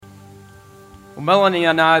Well, Melanie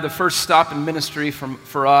and I, the first stop in ministry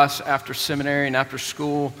for us after seminary and after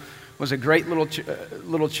school was a great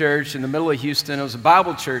little church in the middle of Houston. It was a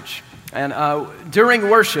Bible church. And during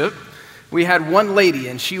worship, we had one lady,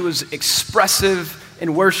 and she was expressive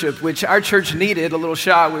in worship, which our church needed a little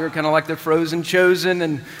shot. We were kind of like the frozen chosen,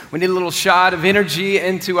 and we needed a little shot of energy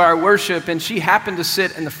into our worship. And she happened to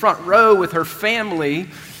sit in the front row with her family.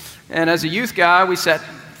 And as a youth guy, we sat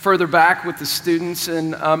further back with the students.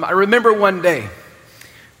 And I remember one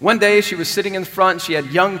day she was sitting in the front. She had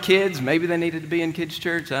young kids. Maybe they needed to be in kids'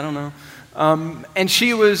 church. I don't know. And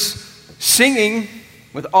she was singing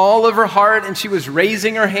with all of her heart, and she was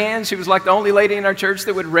raising her hands. She was like the only lady in our church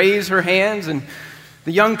that would raise her hands. And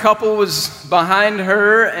the young couple was behind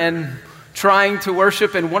her and trying to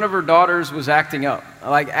worship, and one of her daughters was acting up,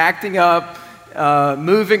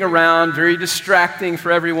 moving around, very distracting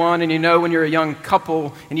for everyone. And you know, when you're a young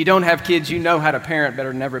couple and you don't have kids, you know how to parent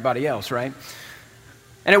better than everybody else, right?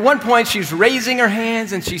 And at one point, she's raising her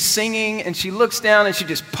hands and she's singing, and she looks down and she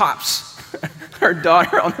just pops her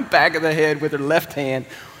daughter on the back of the head with her left hand,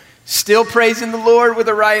 still praising the Lord with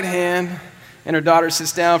her right hand. And her daughter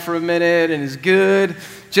sits down for a minute and is good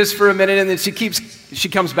just for a minute, and then she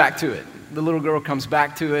comes back to it. The little girl comes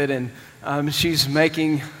back to it, and she's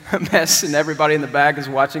making a mess, and everybody in the back is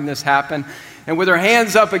watching this happen. And with her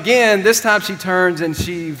hands up again, this time she turns and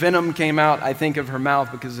venom came out, I think, of her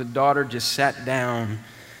mouth, because the daughter just sat down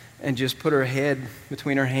and just put her head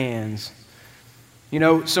between her hands. You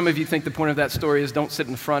know, some of you think the point of that story is don't sit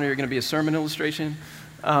in the front or you're going to be a sermon illustration.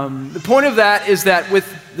 The point of that is that with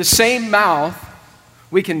the same mouth,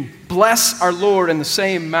 we can bless our Lord, in the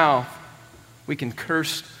same mouth, we can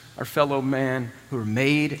curse our fellow man who are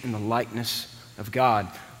made in the likeness of God.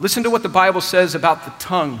 Listen to what the Bible says about the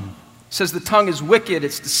tongue. It says the tongue is wicked,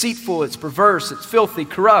 it's deceitful, it's perverse, it's filthy,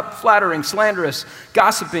 corrupt, flattering, slanderous,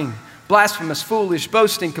 gossiping, blasphemous, foolish,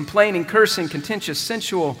 boasting, complaining, cursing, contentious,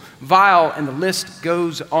 sensual, vile, and the list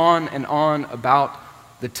goes on and on about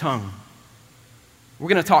the tongue. We're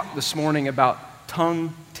going to talk this morning about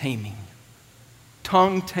tongue taming.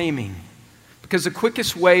 Tongue taming. Because the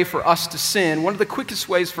quickest way for us to sin, one of the quickest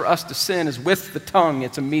ways for us to sin is with the tongue.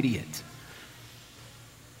 It's immediate.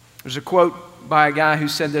 There's a quote by a guy who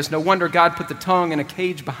said this: "No wonder God put the tongue in a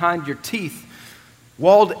cage behind your teeth,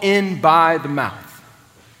 walled in by the mouth."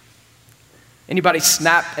 Anybody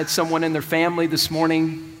snap at someone in their family this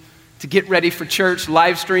morning to get ready for church?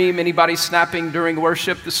 Live stream? Anybody snapping during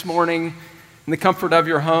worship this morning in the comfort of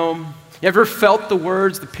your home? You ever felt the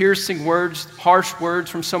words, the piercing words, harsh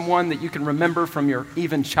words from someone that you can remember from your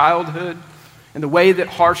even childhood, and the way that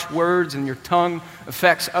harsh words and your tongue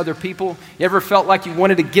affects other people? You ever felt like you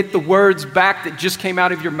wanted to get the words back that just came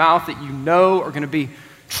out of your mouth that you know are going to be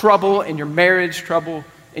trouble in your marriage, trouble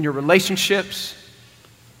in your relationships?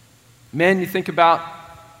 Men, you think about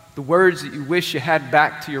the words that you wish you had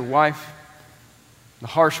back to your wife, the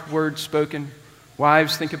harsh words spoken.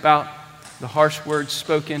 Wives, think about the harsh words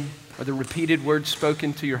spoken, or the repeated words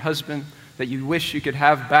spoken to your husband that you wish you could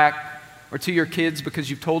have back, or to your kids because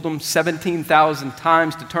you've told them 17,000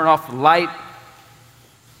 times to turn off the light.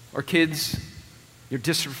 Or kids, your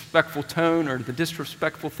disrespectful tone or the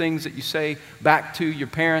disrespectful things that you say back to your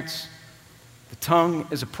parents. The tongue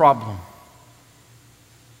is a problem.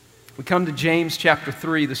 We come to James chapter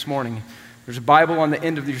 3 this morning. There's a Bible on the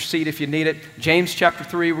end of your seat if you need it. James chapter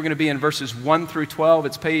 3, we're going to be in verses 1 through 12.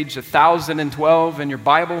 It's page 1012 in your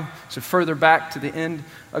Bible, so further back to the end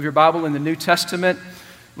of your Bible in the New Testament.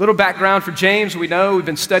 Little background for James. We know we've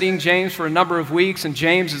been studying James for a number of weeks, and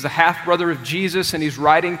James is the half-brother of Jesus, and he's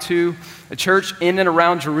writing to a church in and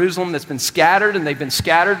around Jerusalem that's been scattered, and they've been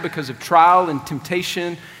scattered because of trial and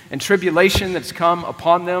temptation and tribulation that's come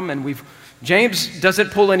upon them. And James doesn't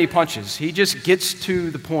pull any punches. He just gets to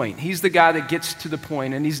the point. He's the guy that gets to the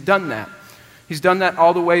point, and he's done that. He's done that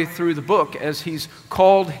all the way through the book as he's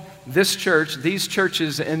called this church, these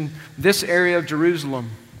churches in this area of Jerusalem,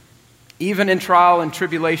 even in trial and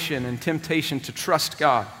tribulation and temptation, to trust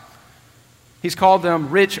God. He's called them,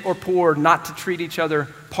 rich or poor, not to treat each other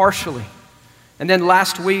partially. And then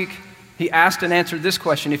last week, he asked and answered this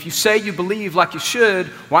question: if you say you believe like you should,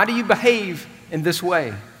 why do you behave in this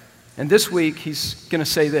way? And this week, he's going to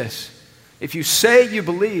say this: if you say you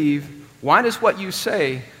believe, why does what you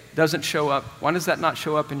say doesn't show up? Why does that not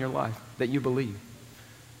show up in your life, that you believe?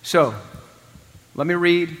 So, let me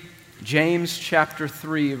read James chapter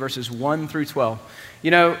 3, verses 1 through 12.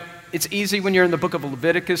 You know, it's easy when you're in the book of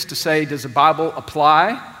Leviticus to say, does the Bible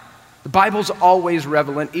apply? The Bible's always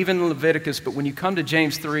relevant, even in Leviticus, but when you come to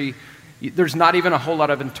James 3, there's not even a whole lot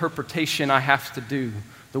of interpretation I have to do.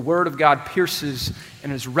 The Word of God pierces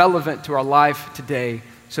and is relevant to our life today.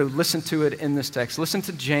 So listen to it in this text. Listen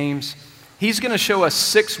to James. He's going to show us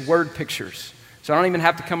 6 word pictures. So I don't even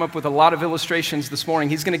have to come up with a lot of illustrations this morning.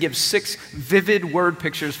 He's going to give 6 vivid word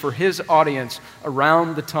pictures for his audience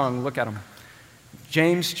around the tongue. Look at them.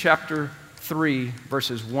 James chapter 3,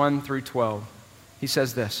 verses 1 through 12. He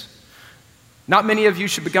says this, "Not many of you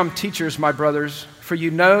should become teachers, my brothers, for you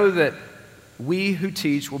know that we who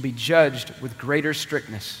teach will be judged with greater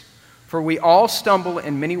strictness. For we all stumble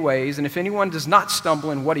in many ways, and if anyone does not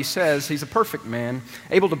stumble in what he says, he's a perfect man,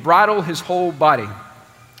 able to bridle his whole body.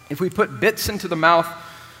 If we put bits into the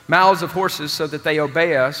mouths of horses so that they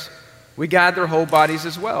obey us, we guide their whole bodies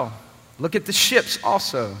as well. Look at the ships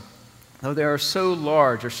also. Though they are so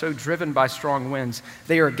large or so driven by strong winds,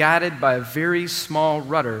 they are guided by a very small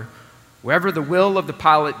rudder, wherever the will of the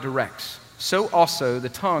pilot directs. So also the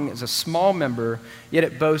tongue is a small member, yet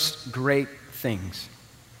it boasts great things.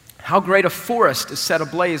 How great a forest is set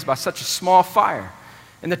ablaze by such a small fire.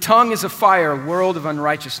 And the tongue is a fire, a world of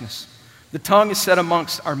unrighteousness. The tongue is set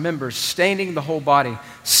amongst our members, staining the whole body,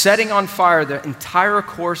 setting on fire the entire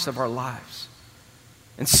course of our lives,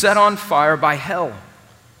 and set on fire by hell.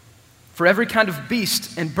 For every kind of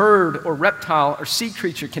beast and bird or reptile or sea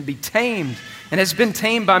creature can be tamed and has been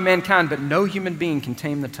tamed by mankind, but no human being can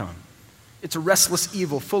tame the tongue. It's a restless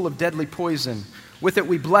evil full of deadly poison. With it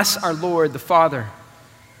we bless our Lord, the Father,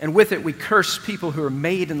 and with it we curse people who are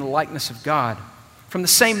made in the likeness of God. From the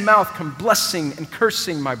same mouth come blessing and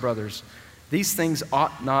cursing, my brothers. These things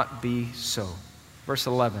ought not be so." Verse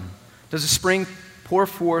 11, "Does a spring pour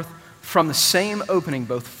forth from the same opening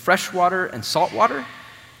both fresh water and salt water?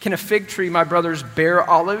 Can a fig tree, my brothers, bear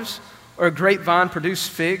olives, or a grapevine produce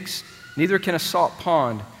figs? Neither can a salt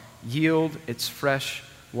pond yield its fresh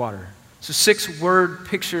water." So 6 word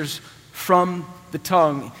pictures from the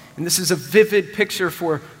tongue. And this is a vivid picture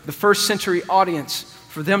for the first century audience,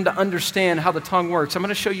 for them to understand how the tongue works. I'm going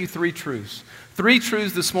to show you 3 truths. 3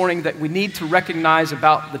 truths this morning that we need to recognize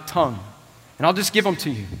about the tongue. And I'll just give them to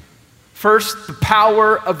you. First, the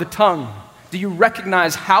power of the tongue. Do you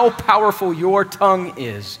recognize how powerful your tongue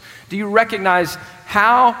is? Do you recognize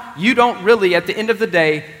how you don't really, at the end of the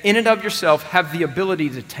day, in and of yourself, have the ability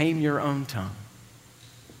to tame your own tongue?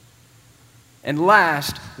 And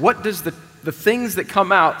last, what does the things that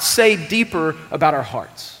come out say deeper about our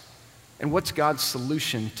hearts? And what's God's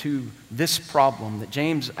solution to this problem that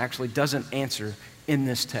James actually doesn't answer in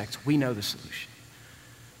this text? We know the solution.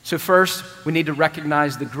 So first, we need to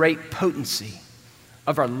recognize the great potency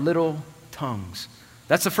of our little tongues.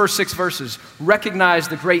 That's the first 6 verses. Recognize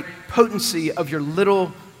the great potency of your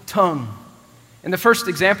little tongue. And the first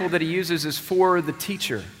example that he uses is for the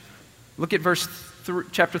teacher. Look at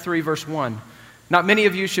chapter 3, verse 1. "Not many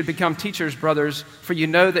of you should become teachers, brothers, for you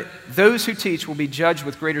know that those who teach will be judged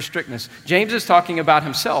with greater strictness." James is talking about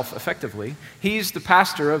himself, effectively. He's the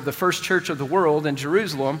pastor of the first church of the world in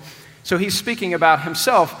Jerusalem, so he's speaking about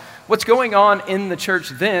himself. What's going on in the church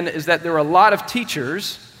then is that there are a lot of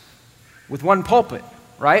teachers with one pulpit,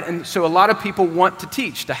 right? And so a lot of people want to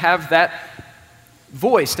teach, to have that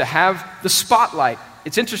voice, to have the spotlight.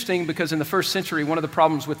 It's interesting because in the first century, one of the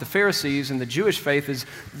problems with the Pharisees and the Jewish faith is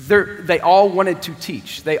they all wanted to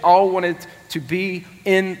teach. They all wanted to be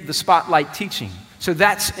in the spotlight teaching. So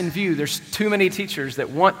that's in view. There's too many teachers that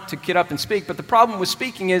want to get up and speak. But the problem with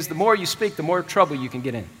speaking is the more you speak, the more trouble you can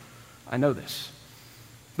get in. I know this.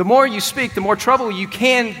 The more you speak, the more trouble you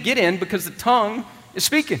can get in because the tongue is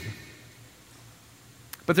speaking.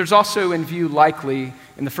 But there's also in view, likely,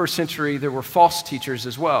 in the first century, there were false teachers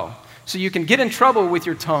as well. So you can get in trouble with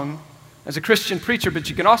your tongue as a Christian preacher, but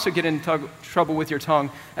you can also get in trouble with your tongue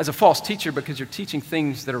as a false teacher because you're teaching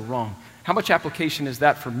things that are wrong. How much application is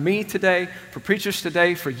that for me today, for preachers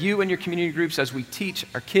today, for you and your community groups as we teach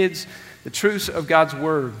our kids the truths of God's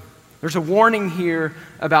word? There's a warning here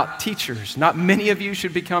about teachers. Not many of you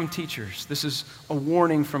should become teachers. This is a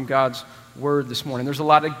warning from God's word this morning. There's a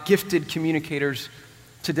lot of gifted communicators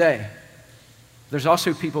today. There's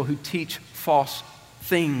also people who teach false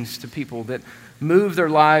things to people that move their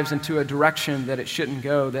lives into a direction that it shouldn't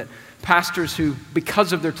go, that pastors who,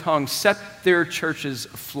 because of their tongue, set their churches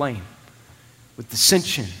aflame with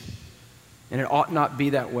dissension, and it ought not be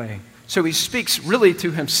that way. So he speaks really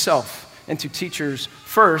to himself and to teachers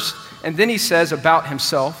first, and then he says about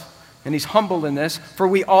himself, and he's humble in this, "For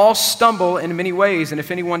we all stumble in many ways, and if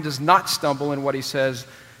anyone does not stumble in what he says,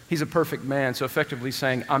 he's a perfect man." So effectively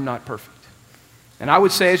saying, I'm not perfect. And I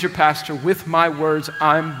would say as your pastor, with my words,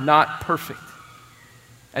 I'm not perfect.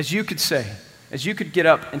 As you could say, as you could get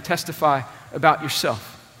up and testify about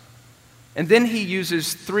yourself. And then he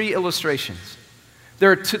uses 3 illustrations.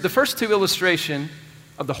 There are the first 2 illustrations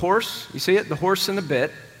of the horse, you see it, the horse and the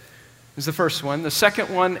bit. is the first one. The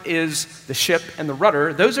second one is the ship and the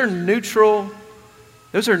rudder. Those are neutral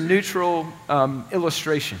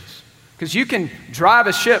illustrations. Because you can drive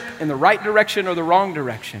a ship in the right direction or the wrong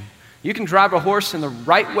direction. You can drive a horse in the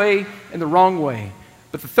right way and the wrong way.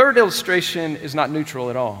 But the third illustration is not neutral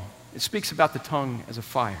at all. It speaks about the tongue as a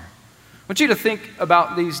fire. I want you to think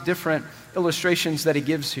about these different illustrations that he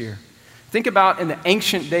gives here. Think about in the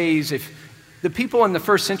ancient days, if the people in the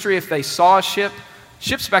first century, if they saw a ship,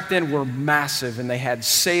 ships back then were massive and they had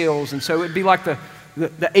sails, and so it would be like the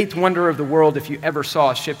eighth wonder of the world if you ever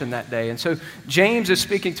saw a ship in that day. And so James is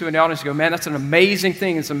speaking to an audience and go, man, that's an amazing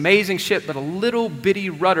thing. It's an amazing ship, but a little bitty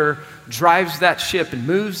rudder drives that ship and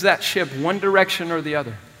moves that ship one direction or the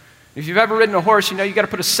other. If you've ever ridden a horse, you know you got to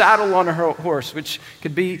put a saddle on a horse, which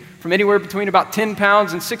could be from anywhere between about 10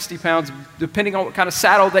 pounds and 60 pounds, depending on what kind of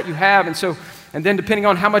saddle that you have. And then depending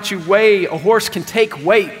on how much you weigh, a horse can take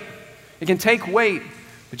weight. It can take weight,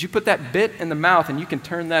 but you put that bit in the mouth and you can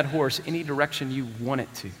turn that horse any direction you want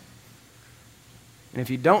it to. And if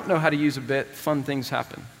you don't know how to use a bit, fun things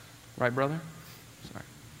happen. Right, brother? Sorry.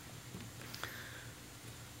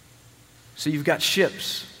 So you've got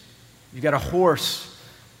ships. You've got a horse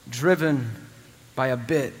driven by a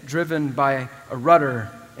bit, driven by a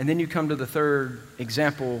rudder. And then you come to the third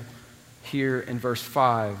example here in verse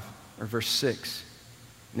 5 or verse 6.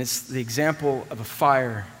 And it's the example of a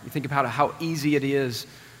fire. You think about how easy it is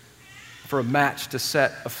for a match to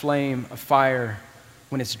set a fire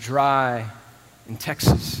when it's dry in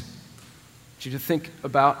Texas. I want you to think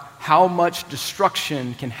about how much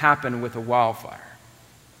destruction can happen with a wildfire.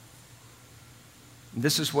 And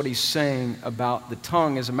this is what he's saying about the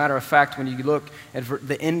tongue. As a matter of fact, when you look at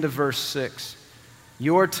the end of verse 6,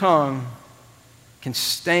 your tongue can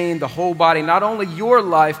stain the whole body, not only your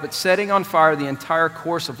life, but setting on fire the entire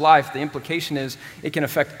course of life. The implication is it can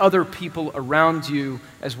affect other people around you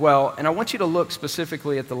as well. And I want you to look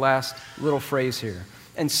specifically at the last little phrase here.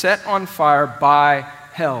 And set on fire by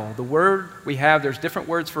hell. The word we have, there's different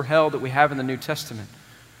words for hell that we have in the New Testament.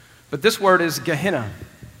 But this word is Gehenna.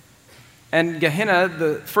 And Gehenna,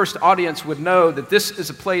 the first audience would know that this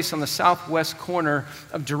is a place on the southwest corner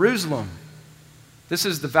of Jerusalem. This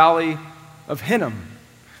is the Valley of Hinnom.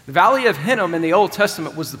 The Valley of Hinnom in the Old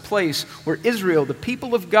Testament was the place where Israel, the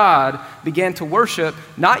people of God, began to worship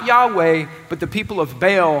not Yahweh, but the people of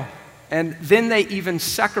Baal. And then they even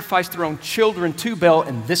sacrificed their own children to Baal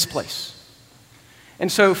in this place.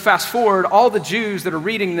 And so fast forward, all the Jews that are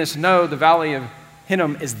reading this know the Valley of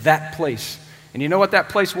Hinnom is that place. And you know what that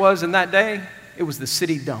place was in that day? It was the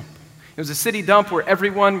city dump. It was a city dump where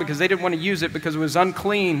everyone, because they didn't want to use it because it was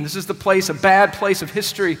unclean. This is the place, a bad place of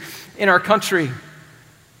history in our country.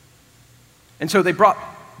 And so they brought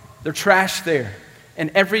their trash there.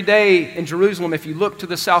 And every day in Jerusalem, if you look to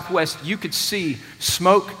the southwest, you could see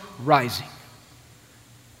smoke rising.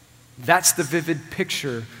 That's the vivid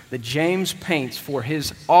picture that James paints for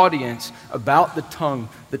his audience about the tongue.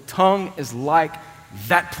 The tongue is like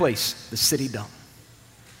that place, the city dump.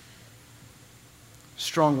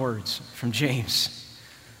 Strong words from James.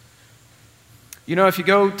 You know, if you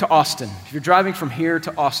go to Austin, if you're driving from here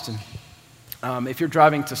to Austin, if you're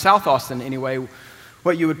driving to South Austin anyway,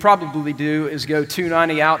 what you would probably do is go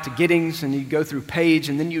 290 out to Giddings, and you go through Page,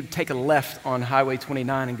 and then you'd take a left on Highway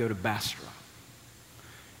 29 and go to Bastrop.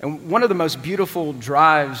 And one of the most beautiful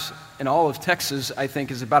drives in all of Texas, I think,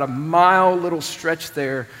 is about a mile little stretch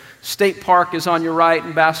there. State Park is on your right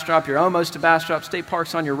in Bastrop. You're almost to Bastrop. State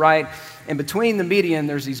Park's on your right. And between the median,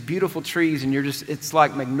 there's these beautiful trees, and it's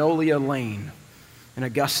like Magnolia Lane in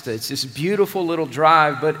Augusta. It's this beautiful little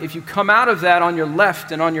drive. But if you come out of that on your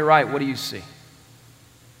left and on your right, what do you see?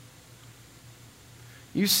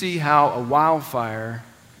 You see how a wildfire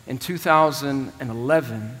in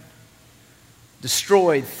 2011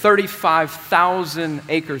 destroyed 35,000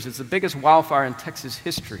 acres. It's the biggest wildfire in Texas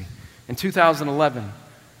history in 2011.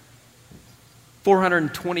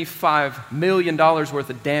 $425 million worth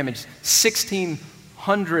of damage.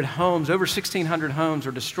 1,600 homes, over 1,600 homes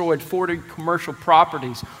are destroyed. 40 commercial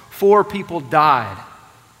properties. 4 people died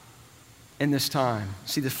in this time.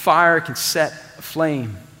 See, the fire can set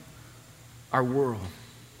aflame our world.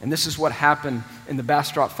 And this is what happened in the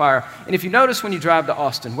Bastrop fire. And if you notice when you drive to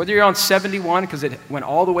Austin, whether you're on 71, because it went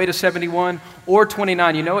all the way to 71, or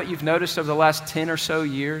 29, you know what you've noticed over the last 10 or so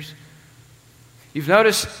years? You've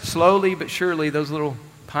noticed slowly but surely those little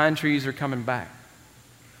pine trees are coming back.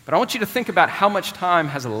 But I want you to think about how much time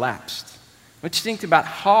has elapsed. I want you to think about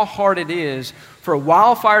how hard it is for a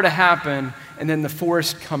wildfire to happen and then the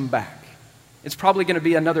forest come back. It's probably going to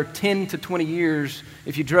be another 10 to 20 years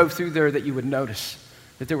if you drove through there that you would notice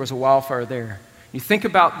that there was a wildfire there. You think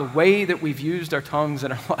about the way that we've used our tongues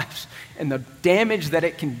in our lives and the damage that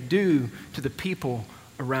it can do to the people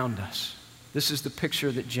around us. This is the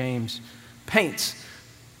picture that James paints.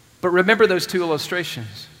 But remember those two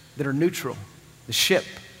illustrations that are neutral, the ship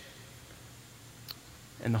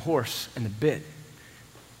and the horse and the bit.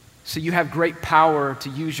 So you have great power to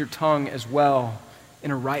use your tongue as well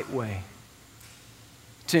in a right way,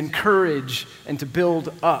 to encourage and to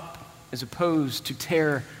build up as opposed to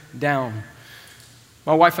tear down.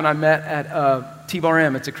 My wife and I met at T-Bar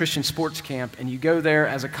M. It's a Christian sports camp, and you go there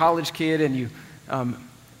as a college kid, and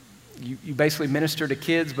you basically minister to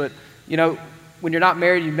kids. But you know, when you're not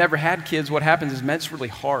married, you've never had kids. What happens is, man, it's really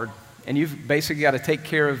hard, and you've basically got to take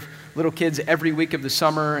care of little kids every week of the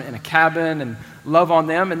summer in a cabin and love on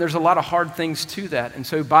them, and there's a lot of hard things to that. And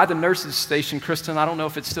so by the nurses' station, Kristen, I don't know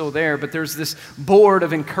if it's still there, but there's this board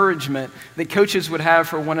of encouragement that coaches would have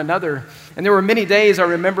for one another. And there were many days I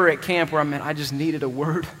remember at camp where I just needed a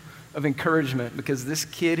word of encouragement because this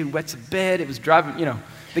kid who wets the bed, it was driving,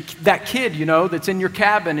 that kid, that's in your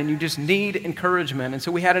cabin and you just need encouragement. And so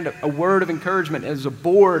we had a word of encouragement as a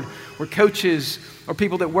board where coaches or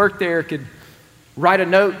people that work there could write a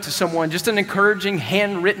note to someone, just an encouraging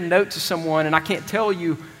handwritten note to someone. And I can't tell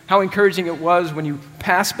you how encouraging it was when you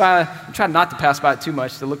pass by. I'm trying not to pass by it too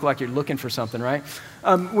much to look like you're looking for something, right?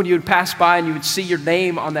 When you would pass by and you would see your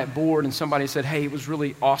name on that board and somebody said, hey, it was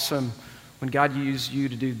really awesome when God used you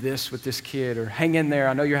to do this with this kid, or hang in there,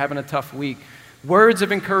 I know you're having a tough week. Words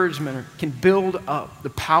of encouragement can build up the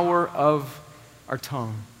power of our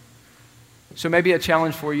tongue. So maybe a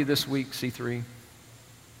challenge for you this week, C3.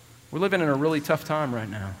 We're living in a really tough time right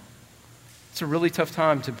now. It's a really tough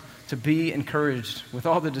time to be encouraged with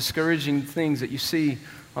all the discouraging things that you see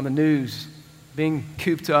on the news, being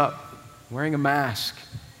cooped up, wearing a mask.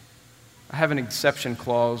 I have an exception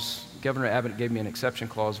clause. Governor Abbott gave me an exception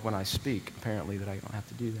clause when I speak, apparently, that I don't have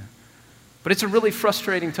to do that. But it's a really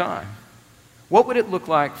frustrating time. What would it look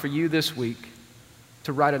like for you this week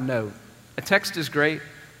to write a note? A text is great.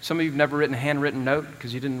 Some of you have never written a handwritten note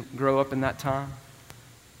because you didn't grow up in that time.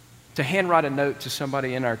 To handwrite a note to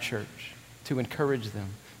somebody in our church, to encourage them,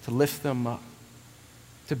 to lift them up,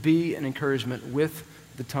 to be an encouragement with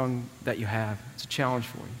the tongue that you have. It's a challenge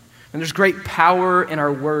for you. And there's great power in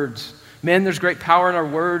our words. Men, there's great power in our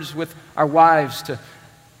words with our wives to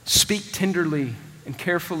speak tenderly and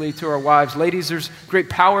carefully to our wives. Ladies, there's great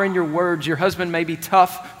power in your words. Your husband may be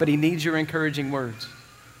tough, but he needs your encouraging words.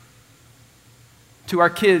 To our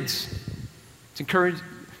kids,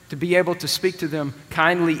 to be able to speak to them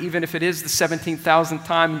kindly, even if it is the 17,000th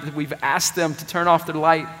time that we've asked them to turn off their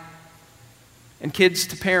light. And kids,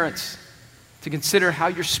 to parents, to consider how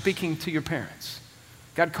you're speaking to your parents.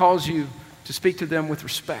 God calls you to speak to them with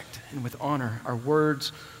respect and with honor. Our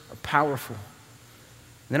words are powerful.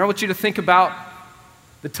 And then I want you to think about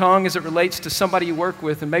the tongue as it relates to somebody you work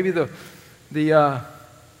with, and maybe the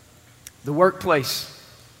workplace.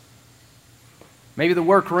 Maybe the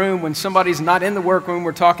workroom, when somebody's not in the workroom,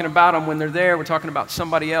 we're talking about them. When they're there, we're talking about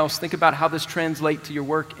somebody else. Think about how this translates to your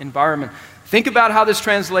work environment. Think about how this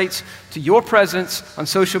translates to your presence on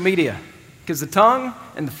social media, because the tongue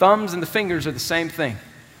and the thumbs and the fingers are the same thing.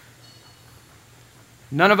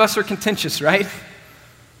 None of us are contentious, right?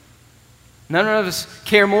 None of us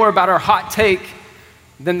care more about our hot take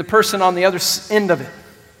than the person on the other end of it.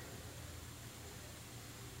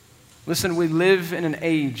 Listen, we live in an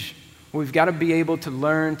age where we've got to be able to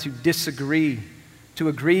learn to disagree, to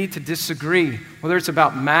agree to disagree, whether it's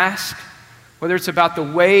about masks, whether it's about the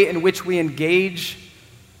way in which we engage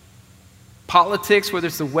politics, whether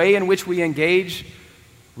it's the way in which we engage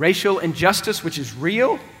racial injustice, which is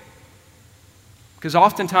real. Because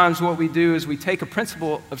oftentimes what we do is we take a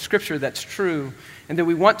principle of Scripture that's true, and then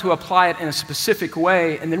we want to apply it in a specific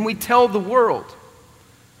way, and then we tell the world,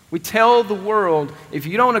 if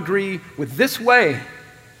you don't agree with this way,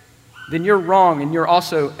 then you're wrong, and you're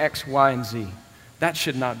also X, Y, and Z. That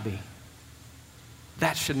should not be.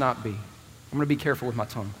 That should not be. I'm going to be careful with my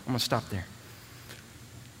tongue. I'm going to stop there.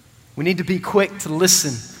 We need to be quick to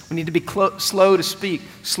listen. We need to be slow to speak,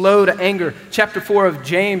 slow to anger. Chapter 4 of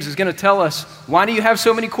James is going to tell us, why do you have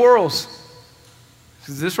so many quarrels?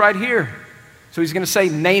 Is this right here? So he's going to say,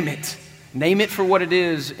 name it. Name it for what it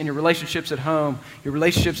is in your relationships at home, your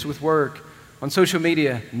relationships with work, on social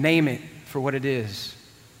media. Name it for what it is.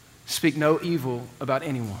 Speak no evil about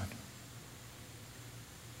anyone.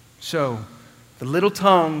 So, the little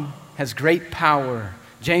tongue has great power.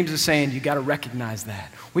 James is saying you got to recognize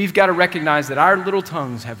that. We've got to recognize that our little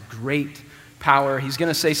tongues have great power. He's going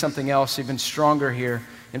to say something else even stronger here.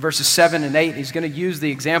 In verses 7 and 8, he's going to use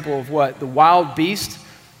the example of what? The wild beast.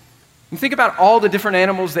 You think about all the different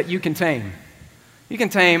animals that you can tame. You can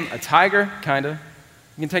tame a tiger, kind of.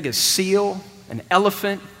 You can take a seal, an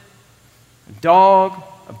elephant, a dog,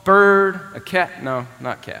 a bird, a cat. No,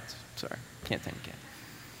 not cats. Sorry, can't tame a cat.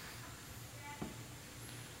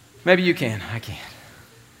 Maybe you can. I can't.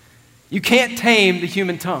 You can't tame the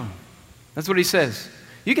human tongue. That's what he says.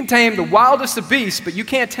 You can tame the wildest of beasts, but you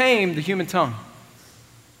can't tame the human tongue.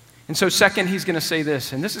 And so second, he's going to say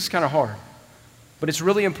this, and this is kind of hard, but it's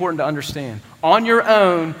really important to understand. On your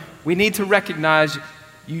own, we need to recognize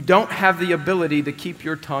you don't have the ability to keep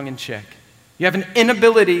your tongue in check. You have an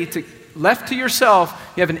inability to, left to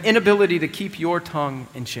yourself, you have an inability to keep your tongue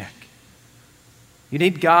in check. You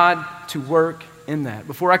need God to work in that.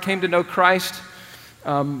 Before I came to know Christ,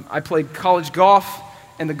 I played college golf.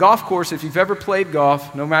 And the golf course, if you've ever played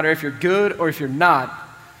golf, no matter if you're good or if you're not,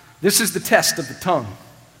 this is the test of the tongue.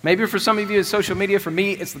 Maybe for some of you it's social media. For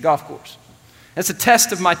me, it's the golf course. It's a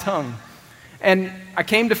test of my tongue. And I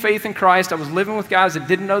came to faith in Christ. I was living with guys that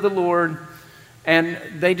didn't know the Lord. And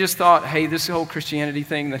they just thought, hey, this whole Christianity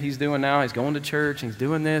thing that he's doing now, he's going to church, and he's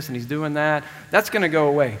doing this, and he's doing that, that's going to go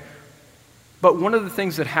away. But one of the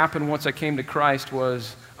things that happened once I came to Christ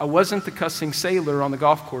was I wasn't the cussing sailor on the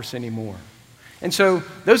golf course anymore. And so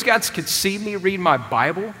those guys could see me read my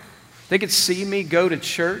Bible. They could see me go to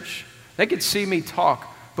church. They could see me talk.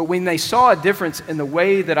 But when they saw a difference in the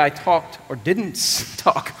way that I talked or didn't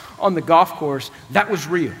talk on the golf course, that was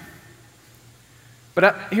real.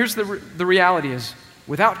 But here's the reality is,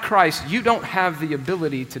 without Christ, you don't have the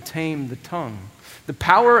ability to tame the tongue. The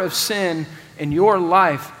power of sin in your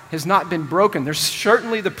life has not been broken. There's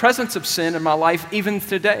certainly the presence of sin in my life even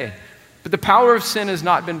today. But the power of sin has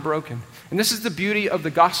not been broken. And this is the beauty of the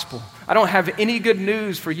gospel. I don't have any good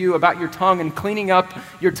news for you about your tongue and cleaning up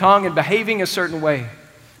your tongue and behaving a certain way.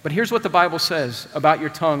 But here's what the Bible says about your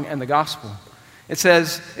tongue and the gospel. It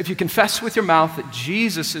says, if you confess with your mouth that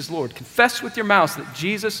Jesus is Lord, confess with your mouth that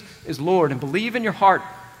Jesus is Lord, and believe in your heart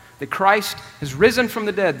that Christ has risen from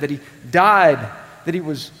the dead, that he died, that he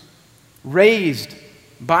was raised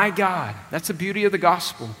by God. That's the beauty of the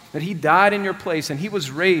gospel, that he died in your place and he was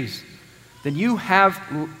raised. Then you have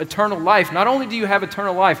eternal life. Not only do you have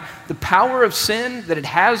eternal life, the power of sin that it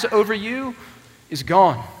has over you is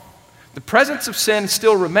gone. The presence of sin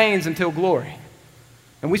still remains until glory.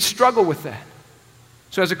 And we struggle with that.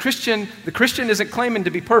 So as a Christian, the Christian isn't claiming to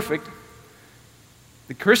be perfect.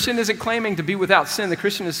 The Christian isn't claiming to be without sin. The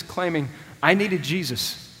Christian is claiming, I needed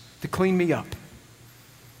Jesus to clean me up.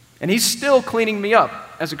 And he's still cleaning me up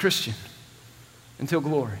as a Christian until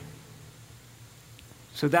glory.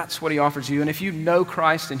 So that's what he offers you. And if you know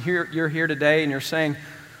Christ and you're here today and you're saying,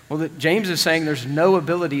 well, James is saying there's no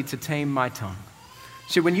ability to tame my tongue.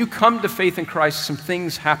 See, when you come to faith in Christ, some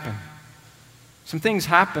things happen. Some things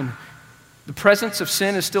happen. The presence of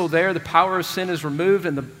sin is still there. The power of sin is removed.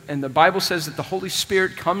 And the Bible says that the Holy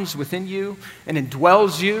Spirit comes within you and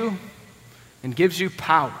indwells you and gives you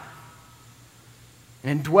power.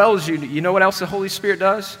 And indwells you. You know what else the Holy Spirit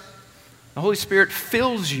does? The Holy Spirit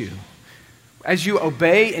fills you. As you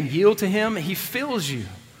obey and yield to him, he fills you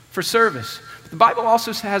for service. But the Bible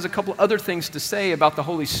also has a couple other things to say about the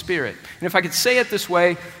Holy Spirit. And if I could say it this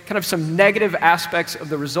way, kind of some negative aspects of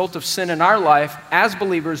the result of sin in our life as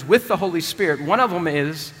believers with the Holy Spirit. One of them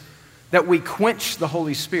is that we quench the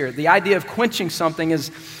Holy Spirit. The idea of quenching something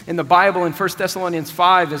is, in the Bible in 1 Thessalonians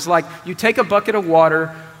 5, is like you take a bucket of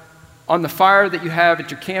water on the fire that you have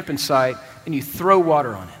at your camping site and you throw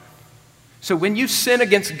water on it. So when you sin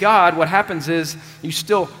against God, what happens is you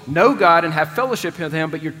still know God and have fellowship with him,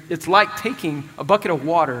 but it's like taking a bucket of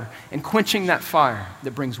water and quenching that fire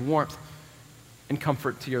that brings warmth and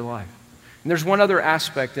comfort to your life. And there's one other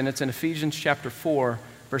aspect, and it's in Ephesians chapter 4,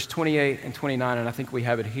 verse 28 and 29, and I think we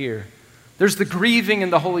have it here. There's the grieving in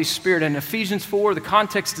the Holy Spirit. In Ephesians 4, the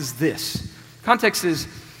context is this. The context is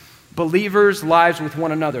believers' lives with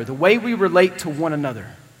one another, the way we relate to one another.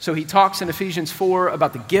 So he talks in Ephesians 4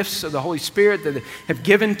 about the gifts of the Holy Spirit that have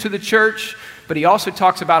given to the church, but he also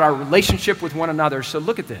talks about our relationship with one another. So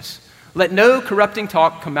look at this. Let no corrupting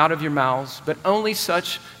talk come out of your mouths, but only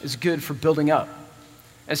such as good for building up,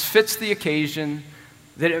 as fits the occasion,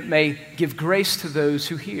 that it may give grace to those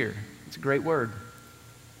who hear. It's a great word.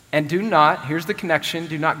 And do not, here's the connection,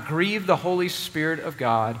 do not grieve the Holy Spirit of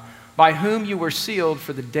God, by whom you were sealed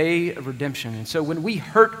for the day of redemption. And so when we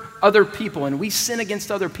hurt other people and we sin against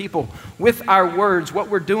other people with our words, what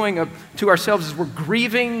we're doing to ourselves is we're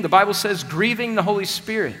grieving, the Bible says, grieving the Holy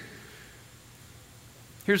Spirit.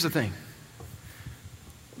 Here's the thing.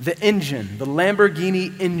 The engine, the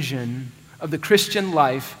Lamborghini engine of the Christian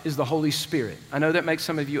life is the Holy Spirit. I know that makes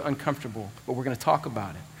some of you uncomfortable, but we're going to talk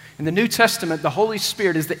about it. In the New Testament, the Holy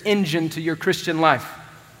Spirit is the engine to your Christian life.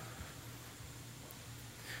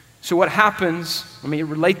 So what happens, let me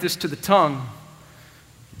relate this to the tongue.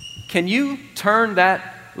 Can you turn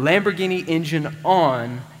that Lamborghini engine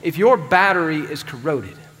on if your battery is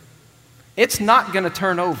corroded? It's not going to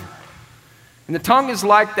turn over. And the tongue is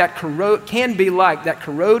like that can be like that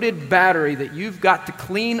corroded battery that you've got to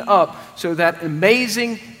clean up so that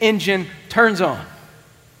amazing engine turns on.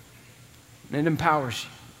 And it empowers you.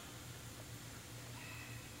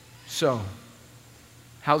 So,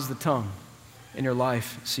 how's the tongue in your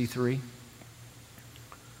life, C3? I'm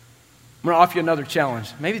going to offer you another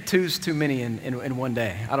challenge. Maybe 2's too many in one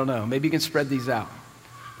day. I don't know. Maybe you can spread these out.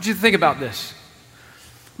 I want you to think about this.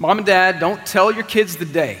 Mom and dad, don't tell your kids the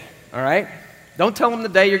day, all right? Don't tell them the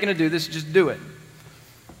day you're going to do this. Just do it,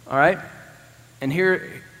 all right? And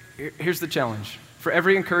here's the challenge. For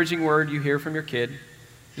every encouraging word you hear from your kid,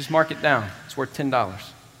 just mark it down. It's worth $10.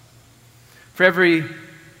 For every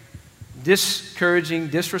discouraging,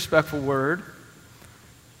 disrespectful word,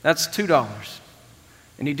 that's $2.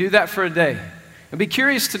 And you do that for a day. And be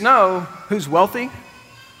curious to know who's wealthy,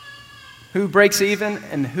 who breaks even,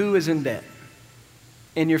 and who is in debt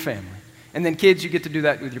in your family. And then kids, you get to do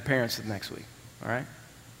that with your parents the next week, all right?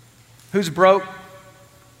 Who's broke,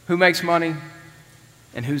 who makes money,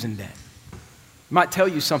 and who's in debt. It might tell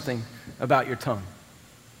you something about your tongue.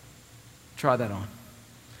 Try that on.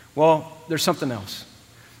 Well, there's something else.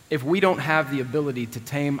 If we don't have the ability to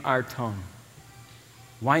tame our tongue,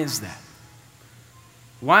 why is that?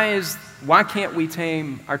 Why can't we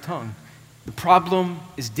tame our tongue? The problem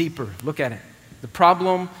is deeper. Look at it. The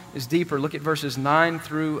problem is deeper. Look at verses 9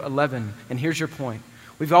 through 11. And here's your point.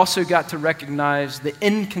 We've also got to recognize the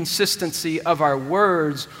inconsistency of our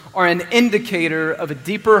words are an indicator of a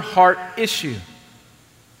deeper heart issue.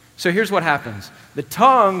 So here's what happens. The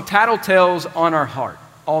tongue tattletales on our heart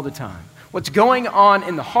all the time. What's going on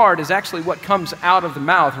in the heart is actually what comes out of the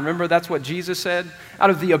mouth. Remember, that's what Jesus said?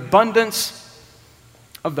 Out of the abundance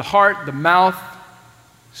of the heart, the mouth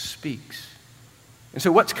speaks. And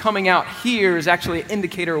so what's coming out here is actually an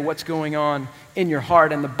indicator of what's going on in your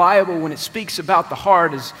heart. And the Bible, when it speaks about the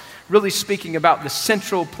heart, is really speaking about the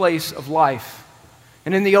central place of life.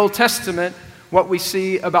 And in the Old Testament, what we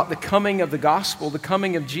see about the coming of the gospel, the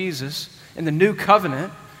coming of Jesus, and the new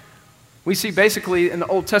covenant, we see basically in the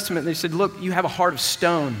Old Testament, they said, look, you have a heart of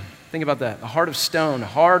stone. Think about that, a heart of stone, a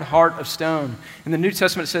hard heart of stone. In the New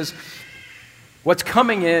Testament, it says, what's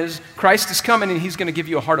coming is, Christ is coming and he's going to give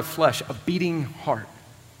you a heart of flesh, a beating heart.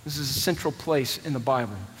 This is a central place in the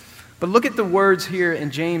Bible. But look at the words here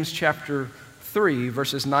in James chapter 3,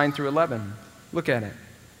 verses 9 through 11. Look at it.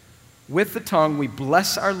 With the tongue we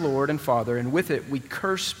bless our Lord and Father, and with it we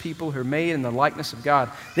curse people who are made in the likeness of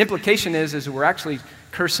God. The implication is we're actually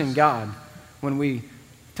cursing God when we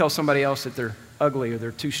tell somebody else that they're ugly or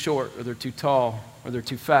they're too short or they're too tall or they're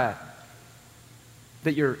too fat.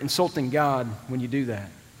 That you're insulting God when you do that.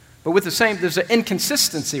 But with the same, there's an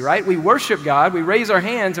inconsistency, right? We worship God, we raise our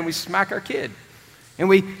hands, and we smack our kid. And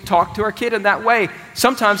we talk to our kid in that way,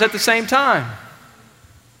 sometimes at the same time.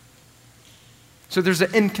 So there's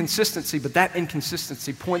an inconsistency, but that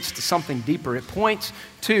inconsistency points to something deeper. It points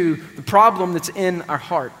to the problem that's in our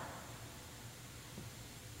heart.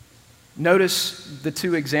 Notice the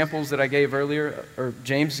two examples that I gave earlier, or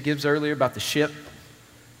James gives earlier, about the ship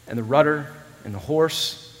and the rudder and the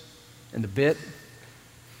horse and the bit.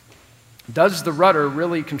 Does the rudder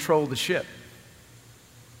really control the ship?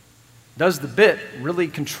 Does the bit really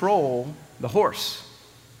control the horse?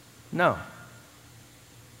 No.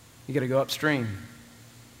 You got to go upstream.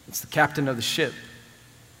 It's the captain of the ship.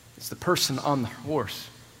 It's the person on the horse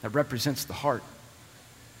that represents the heart.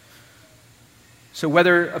 So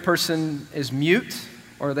whether a person is mute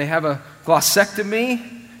or they have a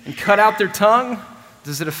glossectomy and cut out their tongue,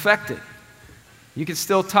 does it affect it? You can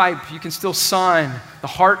still type, you can still sign. The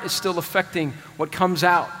heart is still affecting what comes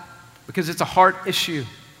out because it's a heart issue.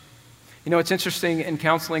 You know, it's interesting in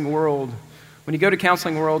Counseling World. When you go to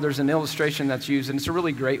Counseling World, there's an illustration that's used, and it's a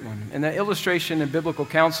really great one. And that illustration in biblical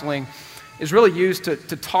counseling is really used to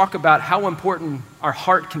talk about how important our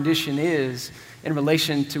heart condition is in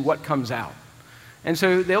relation to what comes out. And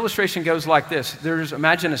so the illustration goes like this.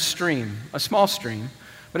 Imagine a stream, a small stream,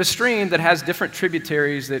 but a stream that has different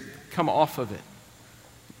tributaries that come off of it,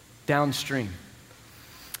 downstream.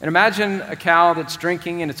 And imagine a cow that's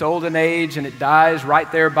drinking and it's old in age and it dies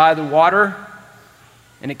right there by the water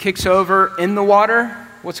and it kicks over in the water.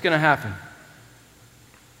 What's going to happen?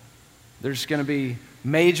 There's going to be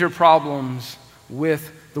major problems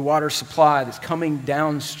with the water supply that's coming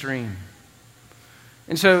downstream.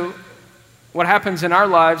 And so what happens in our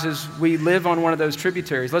lives is we live on one of those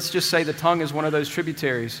tributaries. Let's just say the tongue is one of those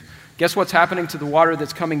tributaries. Guess what's happening to the water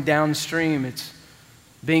that's coming downstream? It's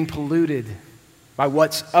being polluted by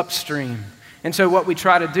what's upstream. And so what we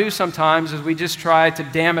try to do sometimes is we just try to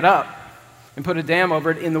dam it up and put a dam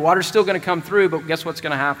over it, and the water's still going to come through, but guess what's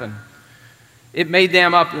going to happen? It may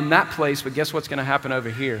dam up in that place, but guess what's going to happen over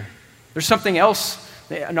here? There's something else,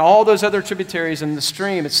 and all those other tributaries in the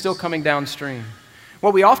stream, it's still coming downstream.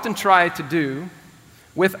 What we often try to do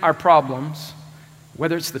with our problems,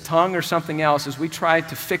 whether it's the tongue or something else, is we try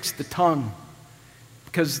to fix the tongue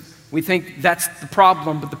because we think that's the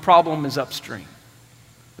problem, but the problem is upstream.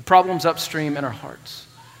 The problem's upstream in our hearts.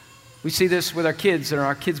 We see this with our kids and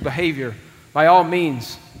our kids' behavior. By all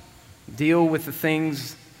means, deal with the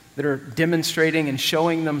things that are demonstrating and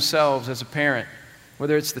showing themselves as a parent,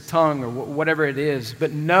 whether it's the tongue or whatever it is.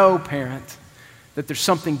 But know, parent, that there's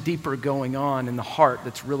something deeper going on in the heart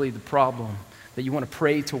that's really the problem, that you want to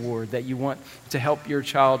pray toward, that you want to help your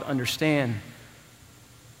child understand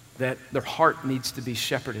that their heart needs to be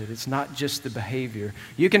shepherded. It's not just the behavior.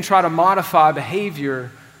 You can try to modify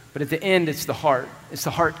behavior, but at the end, it's the heart. It's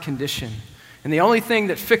the heart condition. And the only thing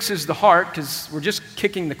that fixes the heart, because we're just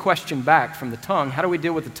kicking the question back from the tongue, how do we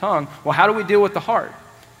deal with the tongue? Well, how do we deal with the heart?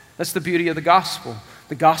 That's the beauty of the gospel.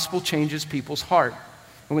 The gospel changes people's heart.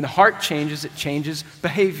 And when the heart changes, it changes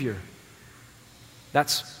behavior.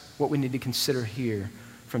 That's what we need to consider here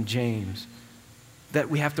from James. That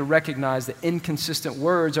we have to recognize that inconsistent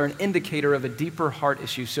words are an indicator of a deeper heart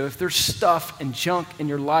issue. So if there's stuff and junk in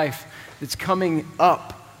your life that's coming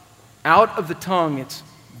up out of the tongue, it's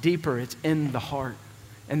deeper, it's in the heart.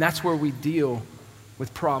 And that's where we deal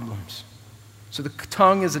with problems. So the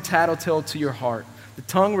tongue is a tattletale to your heart. The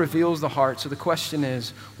tongue reveals the heart. So the question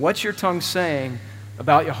is, what's your tongue saying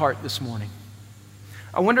about your heart this morning?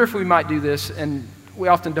 I wonder if we might do this, and we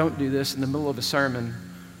often don't do this in the middle of a sermon,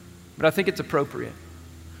 but I think it's appropriate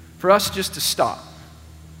for us just to stop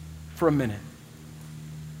for a minute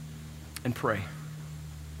and pray.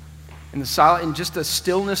 In just the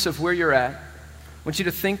stillness of where you're at, I want you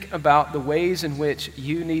to think about the ways in which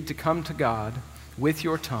you need to come to God with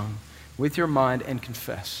your tongue, with your mind, and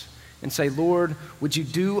confess. And say, Lord, would you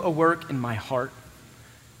do a work in my heart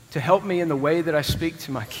to help me in the way that I speak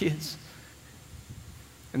to my kids,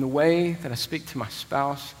 in the way that I speak to my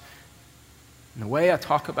spouse, in the way I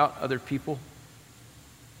talk about other people?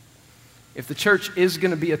 If the church is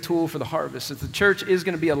going to be a tool for the harvest, if the church is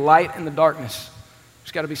going to be a light in the darkness,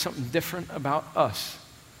 there's got to be something different about us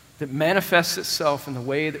that manifests itself in the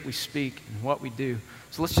way that we speak and what we do.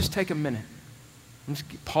 So let's just take a minute. Let's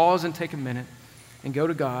pause and take a minute and go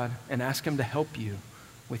to God and ask Him to help you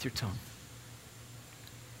with your tongue.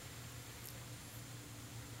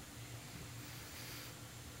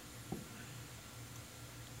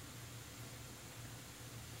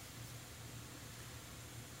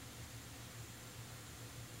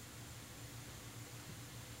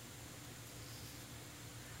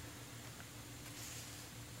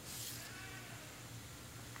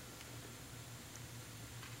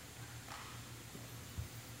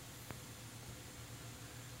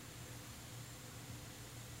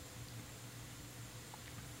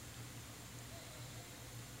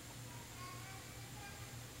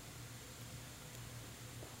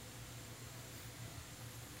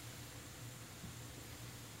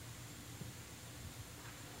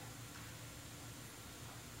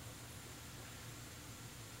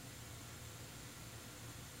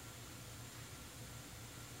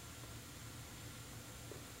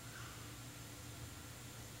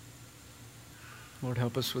 Lord,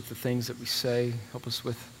 help us with the things that we say. Help us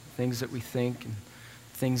with things that we think and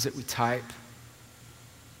things that we type.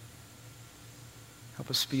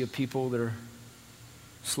 Help us be a people that are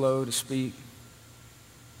slow to speak,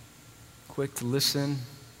 quick to listen,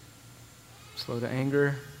 slow to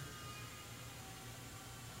anger.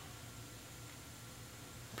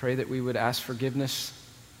 Pray that we would ask forgiveness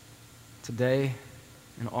today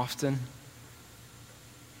and often.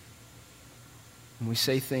 When we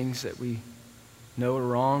say things that we know are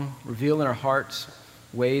wrong, reveal in our hearts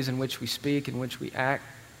ways in which we speak, in which we act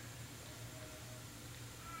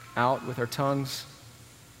out with our tongues.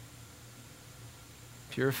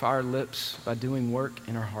 Purify our lips by doing work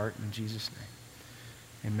in our heart in Jesus'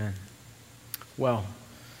 name. Amen. Well,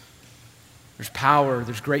 there's power,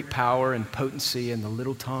 there's great power and potency in the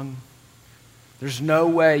little tongue. There's no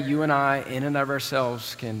way you and I, in and of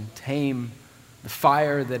ourselves, can tame the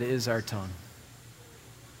fire that is our tongue.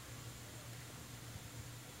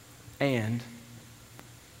 And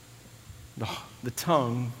the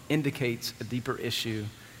tongue indicates a deeper issue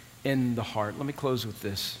in the heart. Let me close with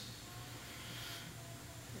this.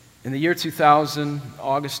 In the year 2000,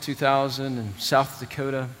 August 2000, in South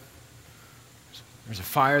Dakota, there's a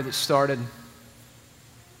fire that started.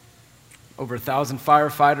 Over 1,000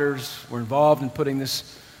 firefighters were involved in putting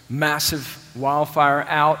this massive wildfire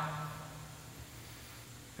out.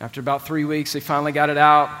 After about 3 weeks, they finally got it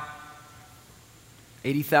out.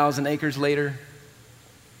 80,000 acres later.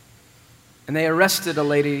 And they arrested a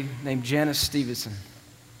lady named Janice Stevenson.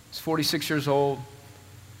 She's 46 years old.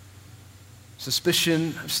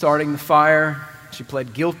 Suspicion of starting the fire. She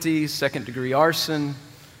pled guilty, second-degree arson.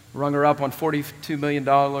 Rung her up on $42 million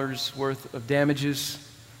worth of damages.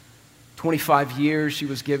 25 years she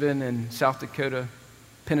was given in South Dakota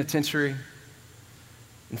Penitentiary.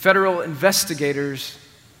 And federal investigators,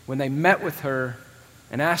 when they met with her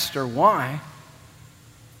and asked her why,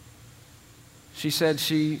 she said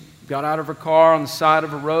she got out of her car on the side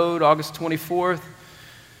of a road August 24th.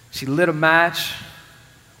 She lit a match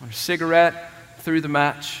on her cigarette, threw the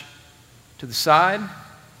match to the side,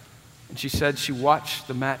 and she said she watched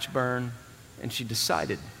the match burn, and she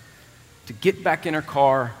decided to get back in her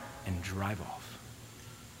car and drive off.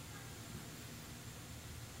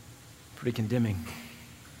 Pretty condemning.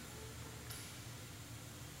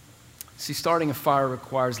 See, starting a fire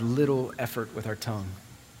requires little effort with our tongue,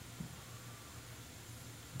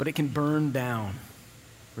 but it can burn down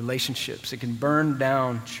relationships. It can burn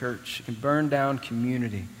down church. It can burn down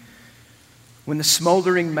community. When the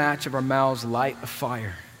smoldering match of our mouths light a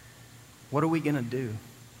fire, what are we going to do?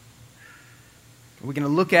 Are we going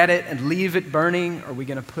to look at it and leave it burning, or are we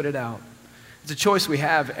going to put it out? It's a choice we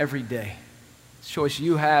have every day. It's a choice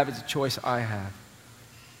you have. It's a choice I have.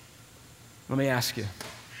 Let me ask you,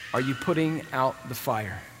 are you putting out the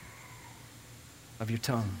fire of your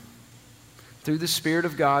tongue? Through the Spirit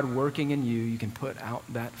of God working in you, you can put out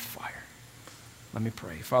that fire. Let me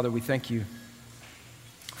pray. Father, we thank you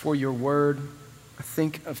for your word. I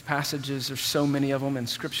think of passages, there's so many of them in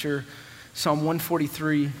Scripture. Psalm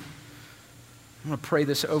 143, I'm going to pray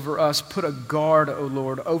this over us. Put a guard, O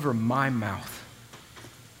Lord, over my mouth.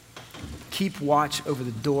 Keep watch over the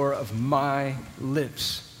door of my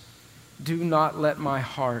lips. Do not let my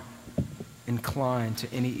heart incline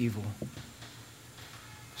to any evil.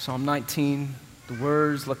 Psalm 19,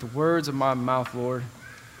 let the words of my mouth, Lord,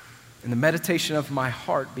 and the meditation of my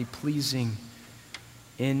heart be pleasing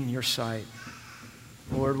in your sight.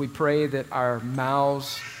 Lord, we pray that our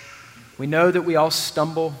mouths, we know that we all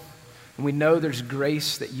stumble, and we know there's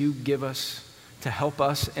grace that you give us to help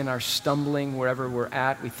us in our stumbling wherever we're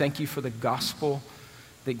at. We thank you for the gospel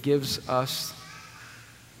that gives us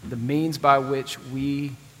the means by which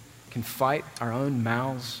we can fight our own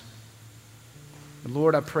mouths.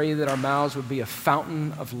 Lord, I pray that our mouths would be a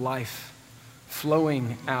fountain of life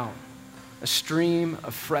flowing out, a stream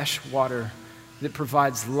of fresh water that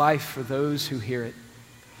provides life for those who hear it,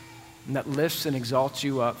 and that lifts and exalts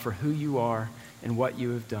you up for who you are and what you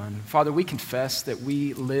have done. Father, we confess that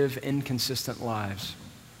we live inconsistent lives.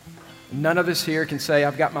 None of us here can say,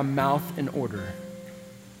 I've got my mouth in order.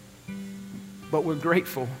 But we're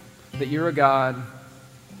grateful that you're a God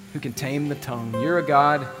who can tame the tongue. You're a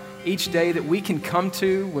God each day that we can come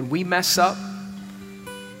to when we mess up,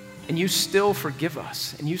 and you still forgive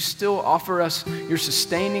us, and you still offer us your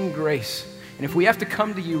sustaining grace. And if we have to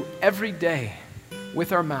come to you every day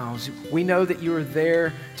with our mouths, we know that you are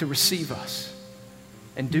there to receive us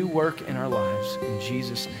and do work in our lives. In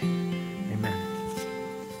Jesus' name.